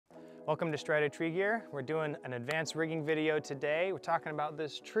Welcome to Strider Tree Gear. We're doing an advanced rigging video today. We're talking about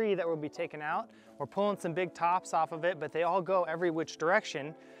this tree that will be taken out. We're pulling some big tops off of it, but they all go every which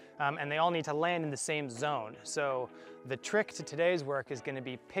direction, and they all need to land in the same zone. So the trick to today's work is going to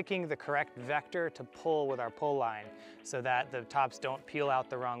be picking the correct vector to pull with our pull line so that the tops don't peel out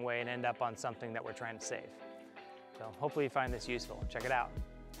the wrong way and end up on something that we're trying to save. So hopefully you find this useful. Check it out.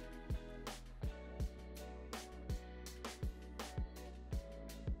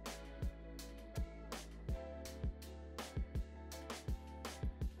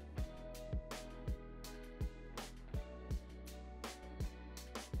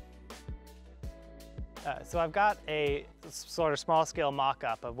 So I've got a sort of small scale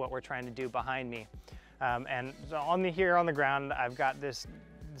mock-up of what we're trying to do behind me. And so here on the ground, I've got this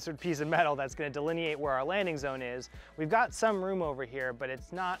sort of piece of metal that's going to delineate where our landing zone is. We've got some room over here, but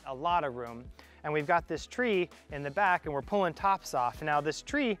it's not a lot of room. And we've got this tree in the back and we're pulling tops off. Now this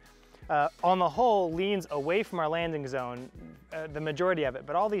tree, on the whole, leans away from our landing zone, the majority of it,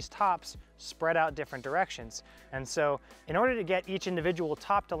 but all these tops spread out different directions. And so in order to get each individual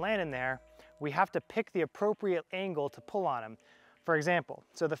top to land in there, we have to pick the appropriate angle to pull on them. For example,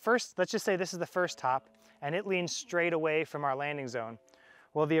 so let's just say this is the first top and it leans straight away from our landing zone.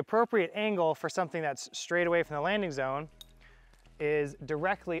 Well, the appropriate angle for something that's straight away from the landing zone is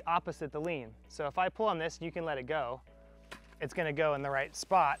directly opposite the lean. So if I pull on this and you can let it go, it's gonna go in the right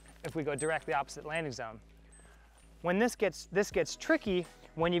spot if we go directly opposite landing zone. When this gets tricky,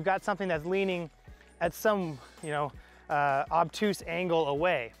 when you've got something that's leaning at some, obtuse angle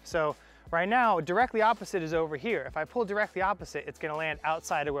away. So right now, directly opposite is over here. If I pull directly opposite, it's gonna land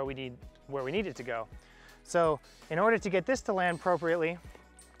outside of where we need it to go. So in order to get this to land appropriately,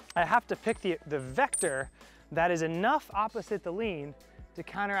 I have to pick the vector that is enough opposite the lean to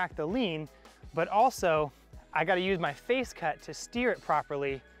counteract the lean, but also I gotta use my face cut to steer it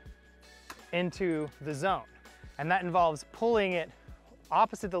properly into the zone. And that involves pulling it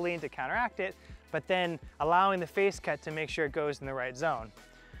opposite the lean to counteract it, but then allowing the face cut to make sure it goes in the right zone.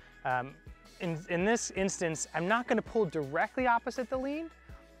 In this instance, I'm not gonna pull directly opposite the lean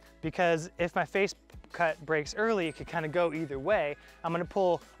because if my face cut breaks early, it could kind of go either way. I'm gonna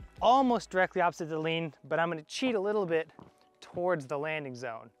pull almost directly opposite the lean, but I'm gonna cheat a little bit towards the landing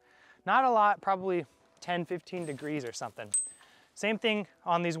zone. Not a lot, probably 10, 15 degrees or something. Same thing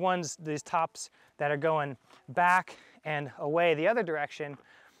on these tops that are going back and away the other direction.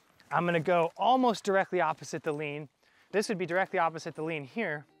 I'm gonna go almost directly opposite the lean. This would be directly opposite the lean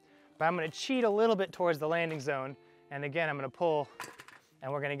here, but I'm gonna cheat a little bit towards the landing zone. And again, I'm gonna pull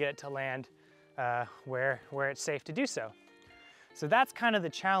and we're gonna get it to land where it's safe to do so. So that's kind of the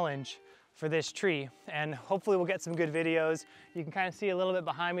challenge for this tree. And hopefully we'll get some good videos. You can kind of see a little bit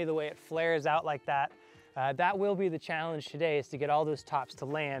behind me the way it flares out like that. That will be the challenge today, is to get all those tops to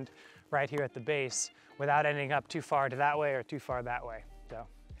land right here at the base without ending up too far to that way or too far that way. So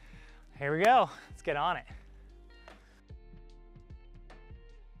here we go, let's get on it.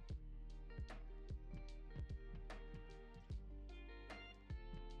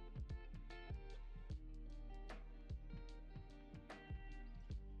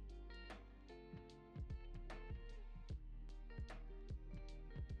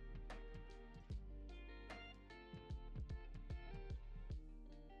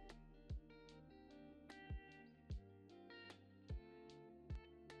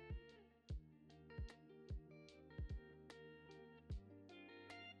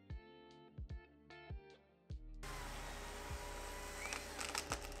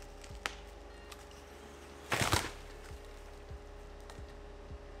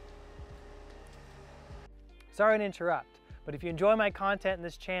 Sorry to interrupt, but if you enjoy my content in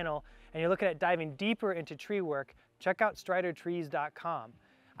this channel and you're looking at diving deeper into tree work, check out stridertrees.com.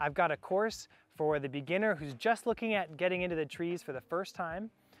 I've got a course for the beginner who's just looking at getting into the trees for the first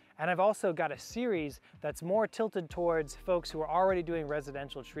time. And I've also got a series that's more tilted towards folks who are already doing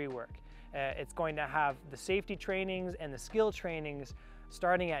residential tree work. It's going to have the safety trainings and the skill trainings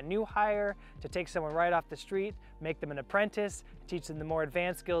starting at new hire to take someone right off the street, make them an apprentice, teach them the more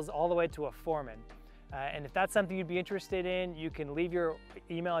advanced skills all the way to a foreman. And if that's something you'd be interested in, you can leave your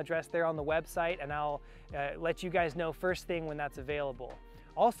email address there on the website and I'll let you guys know first thing when that's available.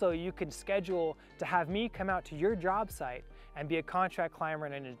 Also, you can schedule to have me come out to your job site and be a contract climber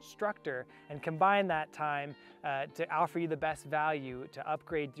and an instructor and combine that time to offer you the best value to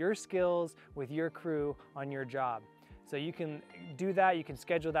upgrade your skills with your crew on your job. So you can do that, you can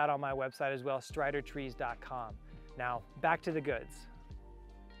schedule that on my website as well, stridertrees.com. Now, back to the goods.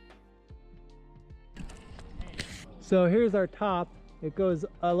 So here's our top. It goes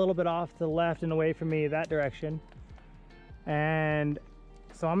a little bit off to the left and away from me that direction. And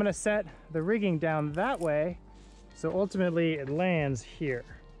So I'm gonna set the rigging down that way, so ultimately it lands here.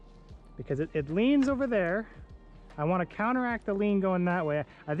 Because it leans over there. I wanna counteract the lean going that way.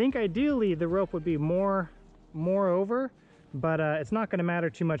 I think ideally the rope would be more over, but it's not gonna matter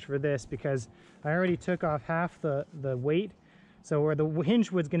too much for this because I already took off half the weight. So where the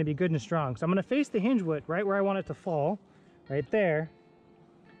hinge wood's gonna be good and strong. So I'm gonna face the hinge wood right where I want it to fall, right there.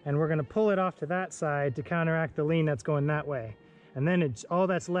 And we're gonna pull it off to that side to counteract the lean that's going that way. And then all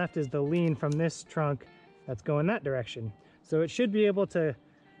that's left is the lean from this trunk that's going that direction. So it should be able to,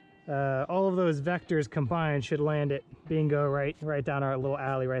 all of those vectors combined should land it bingo right down our little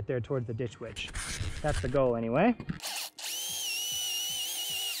alley right there towards the ditch witch. That's the goal anyway.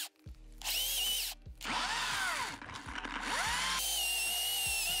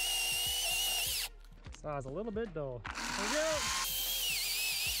 Saw's a little bit dull. There we go.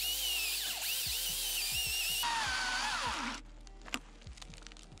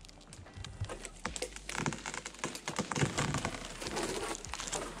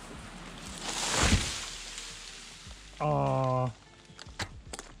 Aww.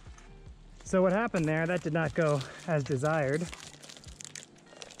 So what happened there, that did not go as desired.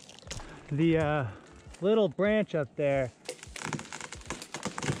 The little branch up there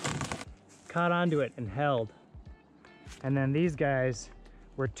caught onto it and held. And then these guys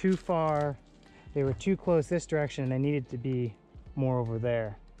were too far, they were too close this direction and they needed to be more over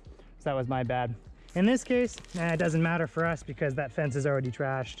there. So that was my bad. In this case, it doesn't matter for us because that fence is already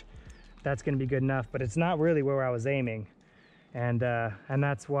trashed. That's gonna be good enough, but it's not really where I was aiming. And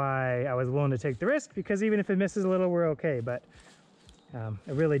that's why I was willing to take the risk, because even if it misses a little, we're okay, but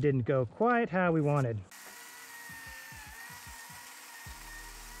it really didn't go quite how we wanted.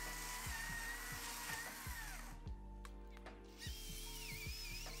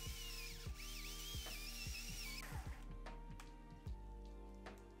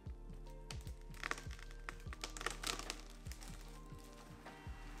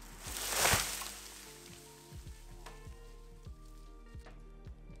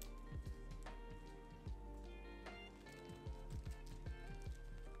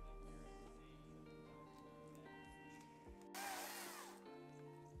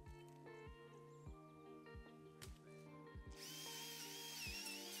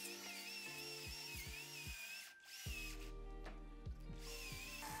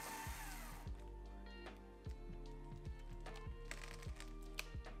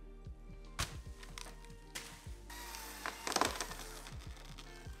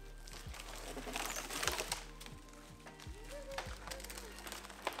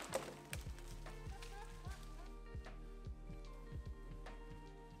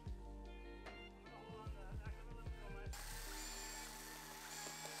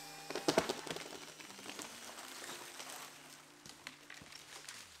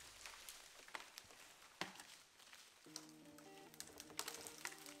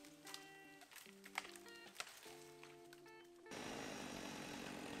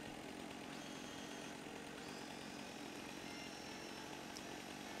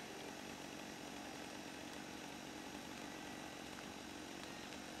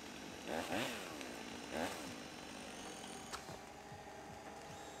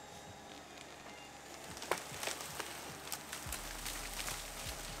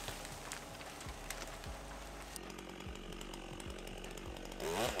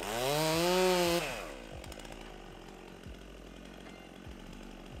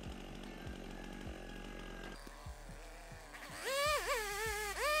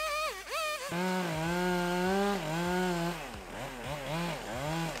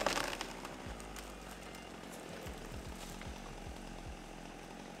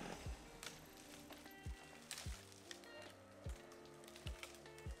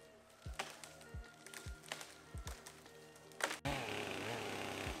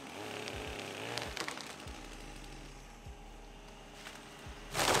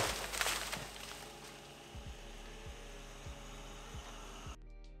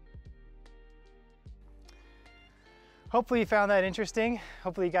 Hopefully you found that interesting.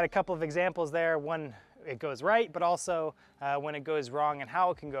 Hopefully you got a couple of examples there. One, it goes right, but also when it goes wrong and how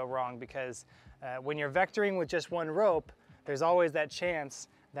it can go wrong, because when you're vectoring with just one rope, there's always that chance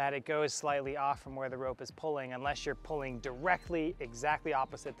that it goes slightly off from where the rope is pulling, unless you're pulling directly exactly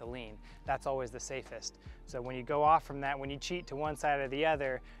opposite the lean. That's always the safest. So when you go off from that, when you cheat to one side or the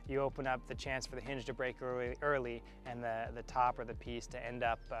other, you open up the chance for the hinge to break early and the top or the piece to end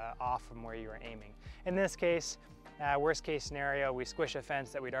up off from where you were aiming. In this case, worst case scenario, we squish a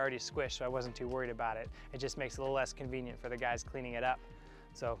fence that we'd already squished, so I wasn't too worried about it. It just makes it a little less convenient for the guys cleaning it up.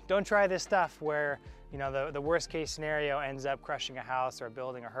 So don't try this stuff where, you know, the worst case scenario ends up crushing a house or a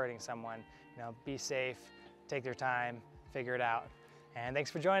building or hurting someone. You know, be safe, take your time, figure it out. And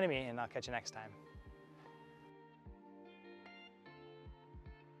thanks for joining me, and I'll catch you next time.